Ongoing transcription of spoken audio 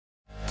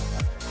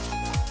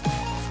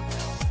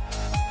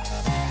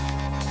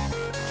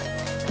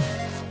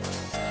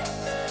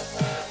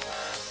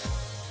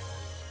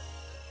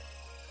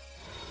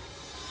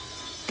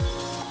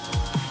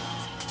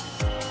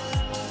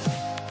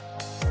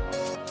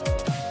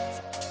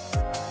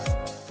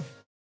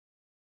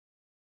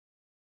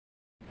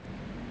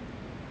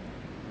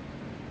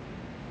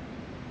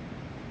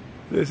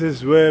This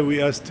is where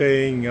we are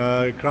staying,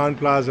 Crowne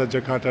Plaza,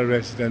 Jakarta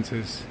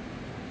Residences.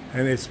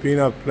 And it's been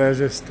a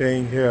pleasure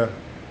staying here.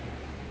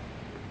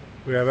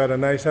 We have had a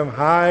nice time.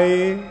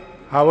 Hi,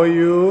 how are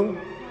you?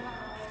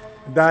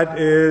 That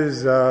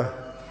is,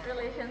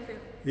 Relationship.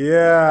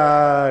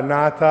 yeah,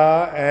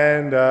 Natha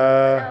and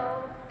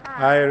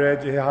hi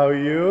Reggie, how are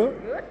you?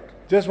 Good.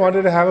 Just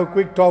wanted to have a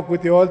quick talk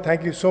with you all.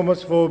 Thank you so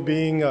much for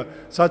being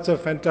such a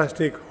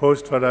fantastic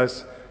host for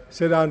us.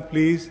 Sit down,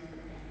 please.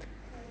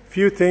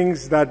 Few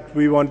things that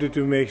we wanted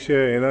to make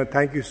sure,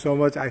 thank you so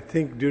much. I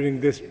think during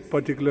this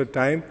particular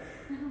time,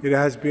 it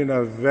has been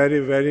a very,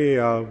 very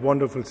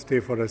wonderful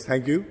stay for us.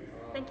 Thank you.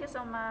 Thank you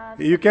so much.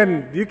 You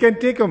can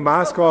take a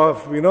mask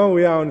off. We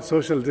are on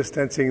social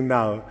distancing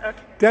now. Okay.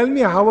 Tell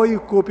me, how are you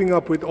coping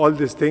up with all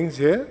these things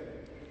here?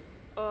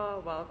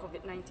 Well,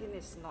 COVID-19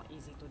 is not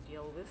easy to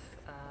deal with.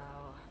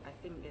 I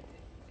think it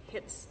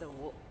hits the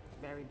world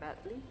very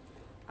badly.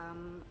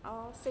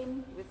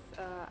 Same with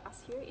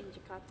us here in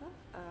Jakarta.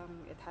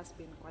 It has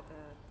been quite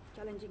a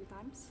challenging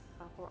times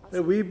for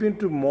us. We've been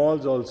to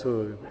malls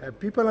also.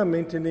 People are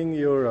maintaining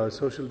your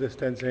social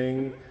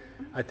distancing.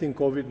 I think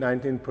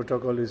COVID-19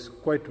 protocol is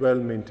quite well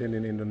maintained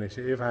in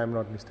Indonesia, if I am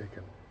not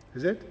mistaken.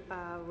 Is it?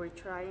 We're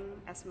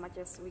trying as much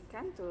as we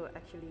can to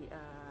actually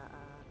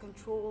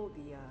control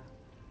the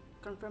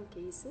confirmed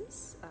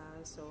cases.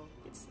 So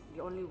it's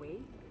the only way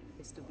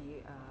is to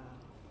be.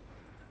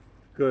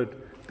 Good.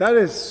 That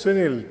is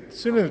Sunil.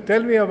 Sunil,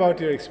 tell me about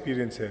your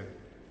experience here.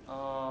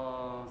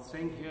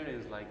 Staying here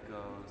is like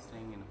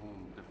staying in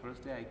home. The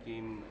first day I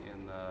came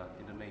in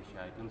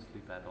Indonesia, I couldn't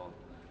sleep at all.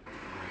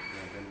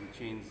 Then we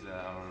changed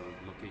our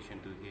location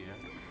to here,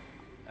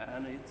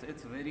 and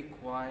it's very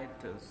quiet,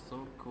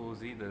 so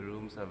cozy. The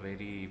rooms are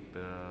very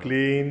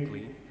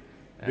clean,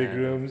 big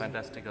rooms.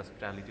 Fantastic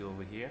hospitality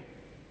over here.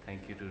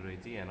 Thank you to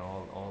Reggie and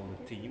all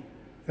the team.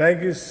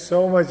 Thank you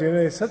so much.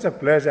 It's such a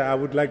pleasure. I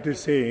would like to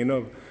say,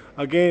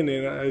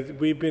 again,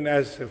 we've been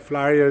as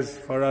flyers.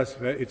 For us,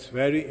 it's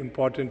very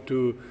important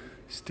to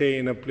stay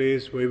in a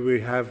place where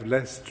we have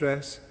less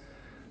stress,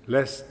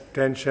 less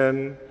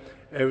tension.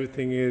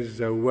 Everything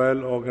is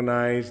well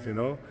organized.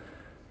 Your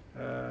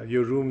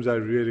rooms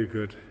are really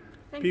good.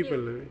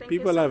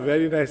 People are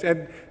very nice.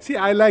 And see,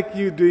 I like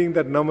you doing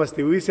that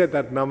namaste. We said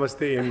that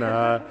namaste in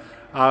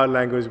our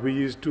language. We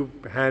use two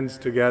hands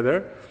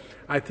together.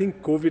 I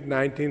think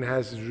COVID-19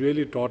 has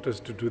really taught us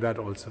to do that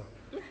also.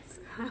 Yes.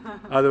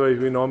 Otherwise,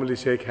 we normally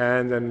shake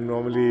hands and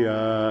normally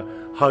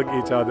hug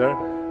each other.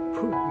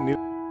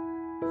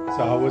 So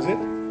how was it?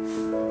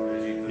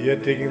 You're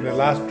taking the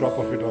last drop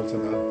of it also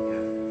now.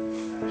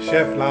 Yeah.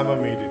 Chef Lama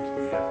made it.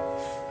 Yeah.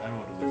 I don't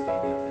want to miss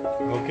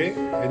Okay,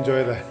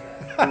 enjoy that.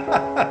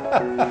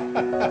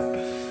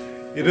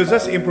 It was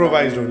just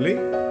improvised only.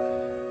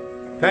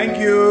 Thank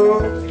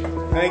you.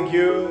 Thank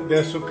you.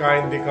 They're so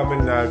kind. They come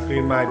and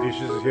clean my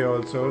dishes here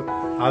also.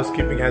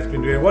 Housekeeping has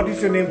been doing. What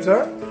is your name,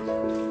 sir?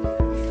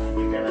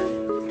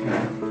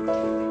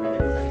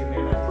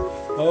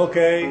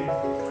 Okay.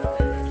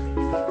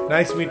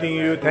 Nice meeting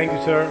you. Thank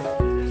you, sir.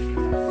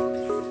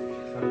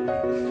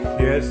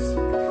 Yes.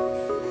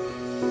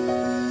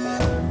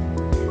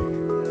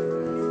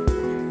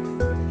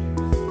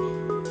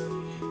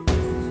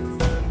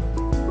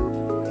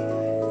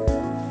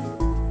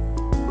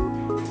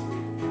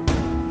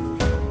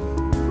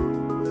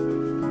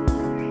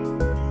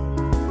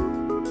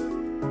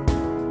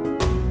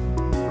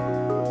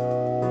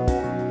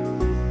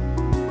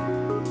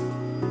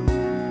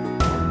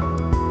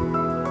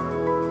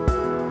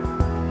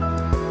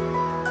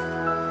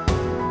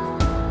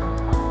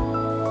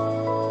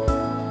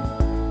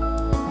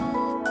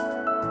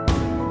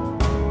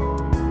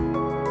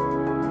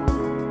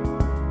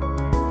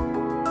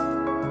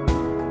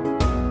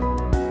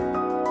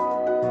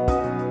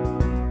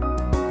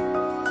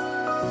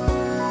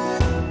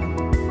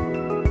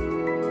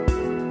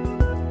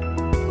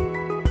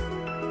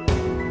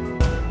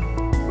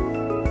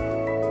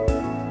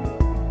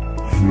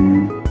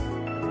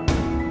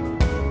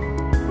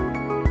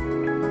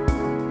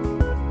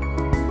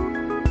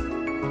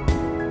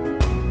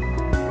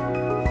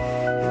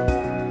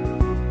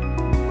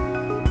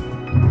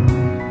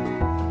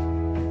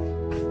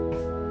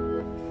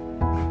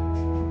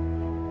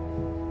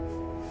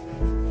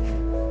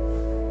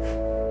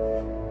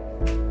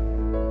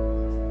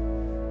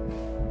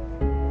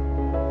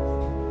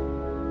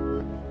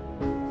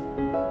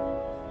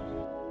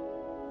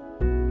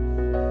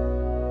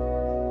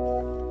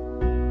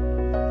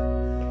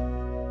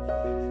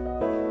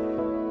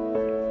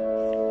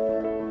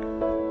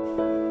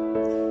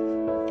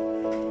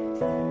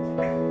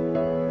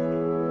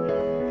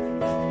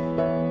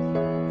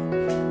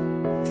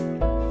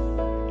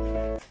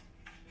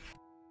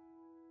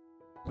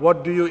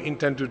 What do you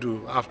intend to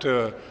do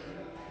after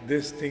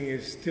this thing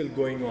is still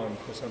going on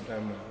for some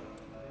time now?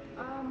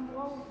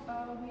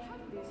 We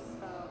have this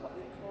what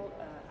we call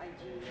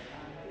IG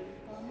claim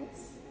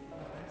permits.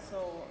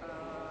 So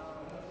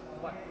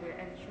what we're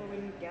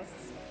ensuring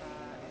guests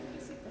and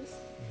visitors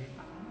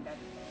that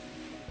we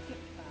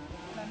keep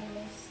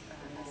cleanliness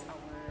as our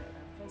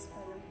first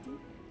priority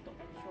to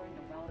ensuring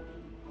the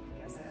well-being of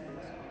guests and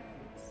also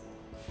employees.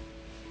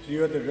 So you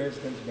are the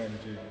residence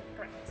manager.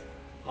 Correct.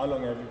 How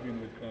long have you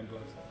been with Crowne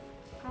Plaza?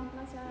 Crowne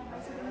Plaza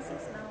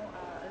Residences now a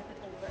little bit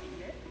over a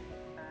year.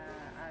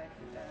 I've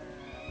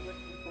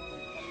worked before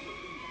with Holiday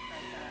Inn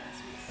Jakarta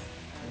Suites,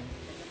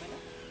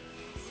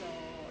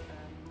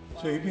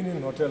 So you've been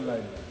in hotel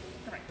line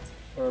correct.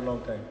 for a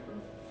long time.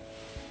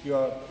 You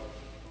are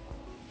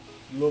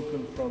local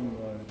from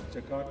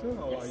Jakarta,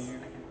 or Yes, are you?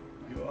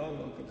 You are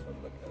local from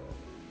Jakarta.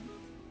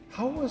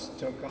 How was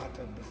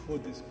Jakarta before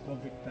this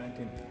COVID-19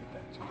 hit?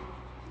 Actually,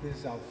 this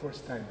is our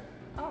first time.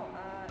 Oh,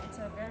 it's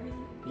a very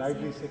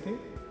Lively busy, city.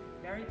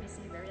 very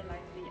busy, very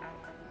lively. I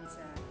think it's a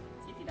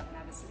city that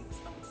never sleeps,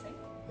 I would say.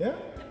 Yeah.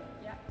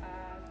 Yeah.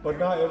 But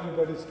now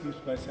everybody sleeps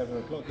by 7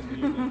 o'clock in the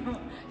evening.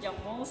 Yeah,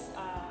 most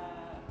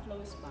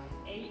close by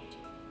 8.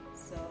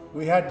 So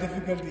We had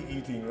difficulty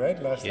eating, right,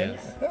 last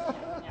Yes. time?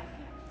 yeah.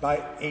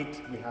 By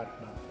 8 we had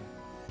nothing.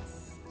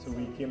 So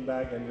we came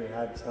back and we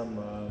had some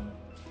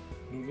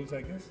noodles,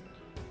 I guess.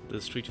 The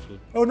street food.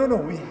 Oh no,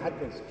 we had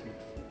the street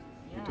food.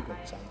 We Yeah, took a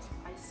chance.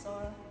 I saw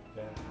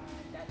Yeah.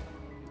 that on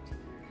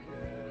YouTube.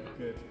 Yeah,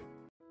 good.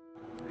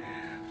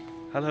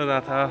 Hello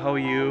Natha, how are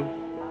you?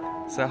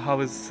 So how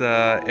is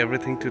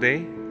everything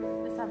today?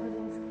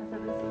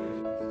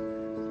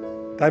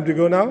 Time to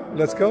go now?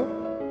 Let's go.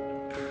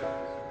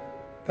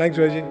 Thanks,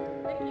 Reggie.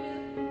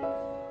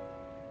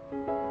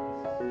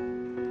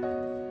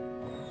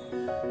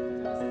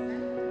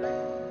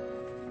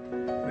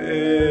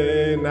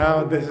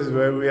 Now this is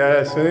where we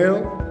are,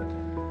 Sunil.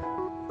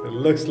 It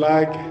looks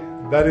like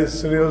that is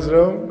Sunil's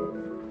room.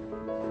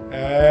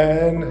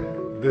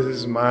 And this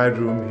is my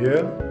room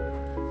here.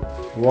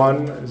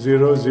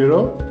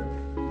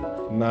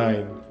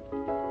 1009.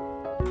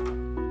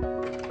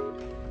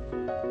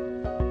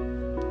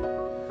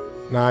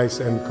 Nice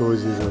and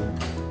cozy room.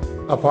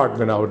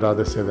 Apartment, I would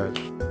rather say that.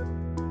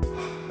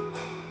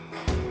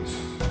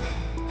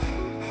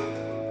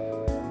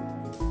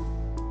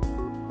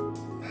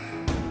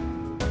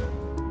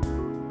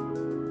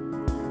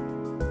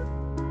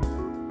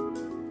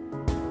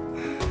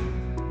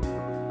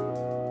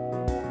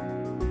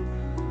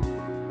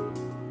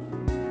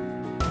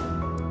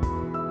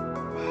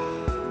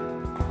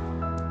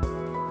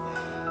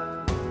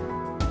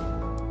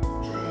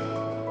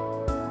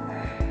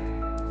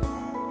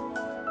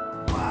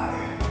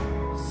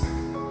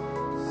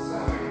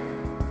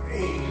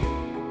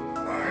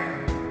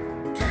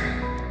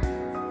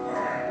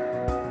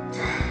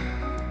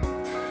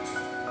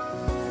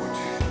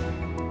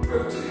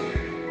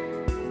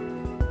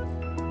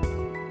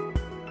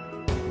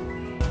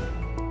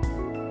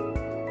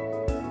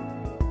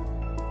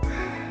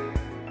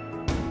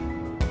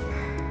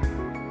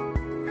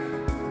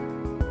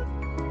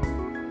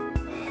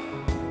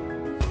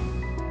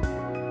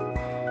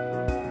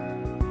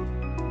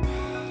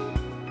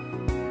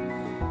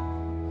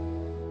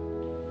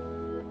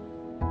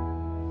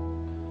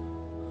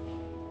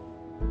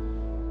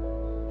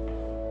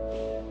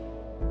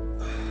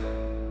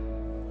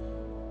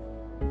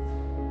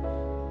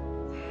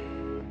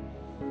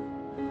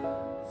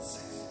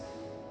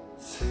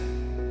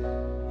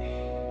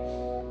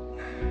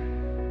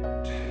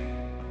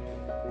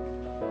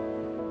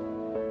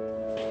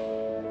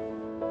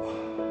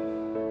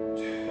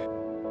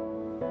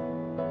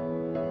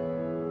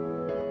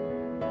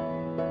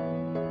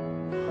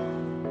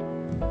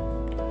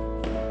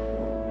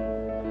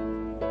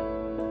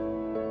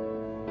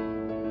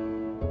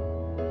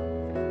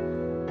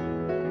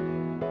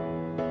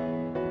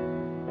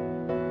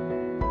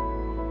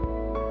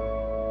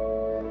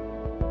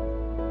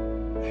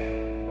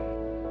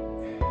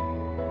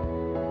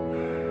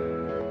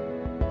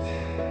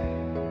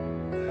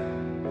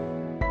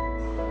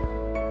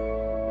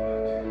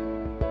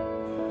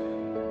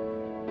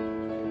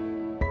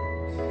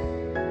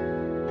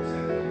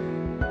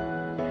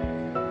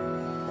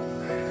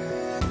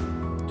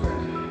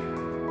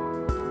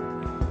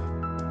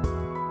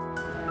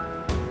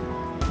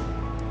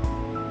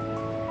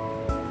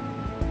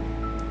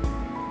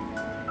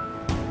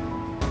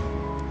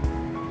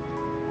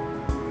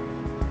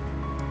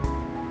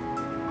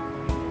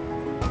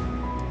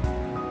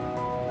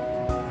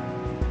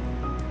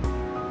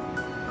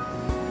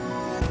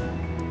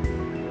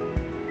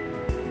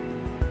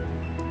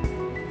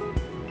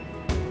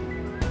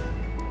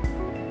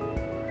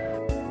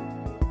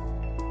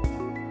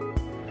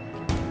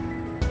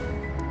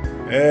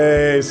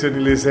 Hey,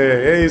 Sunil is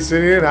here. Hey,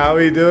 Sunil, how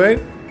are you doing?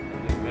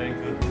 Very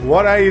good.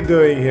 What are you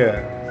doing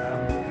here?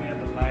 I'm looking at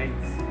the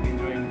lights,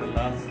 enjoying the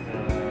last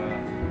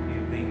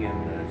evening in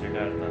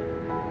Jakarta.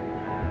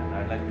 And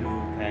I'd like to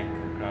thank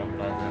Crowne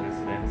Plaza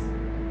residents,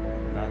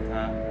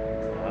 Natha,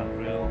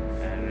 April,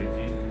 and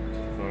Reggie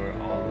for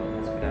all the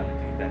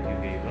hospitality that you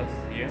gave us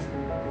here.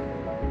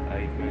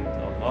 It meant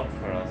a lot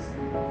for us.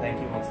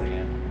 Thank you once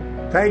again.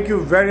 Thank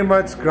you very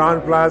much,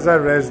 Crowne Plaza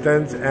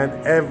residents and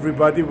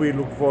everybody. We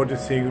look forward to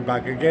seeing you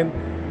back again.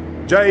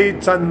 Jai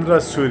Chandra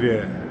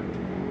Surya.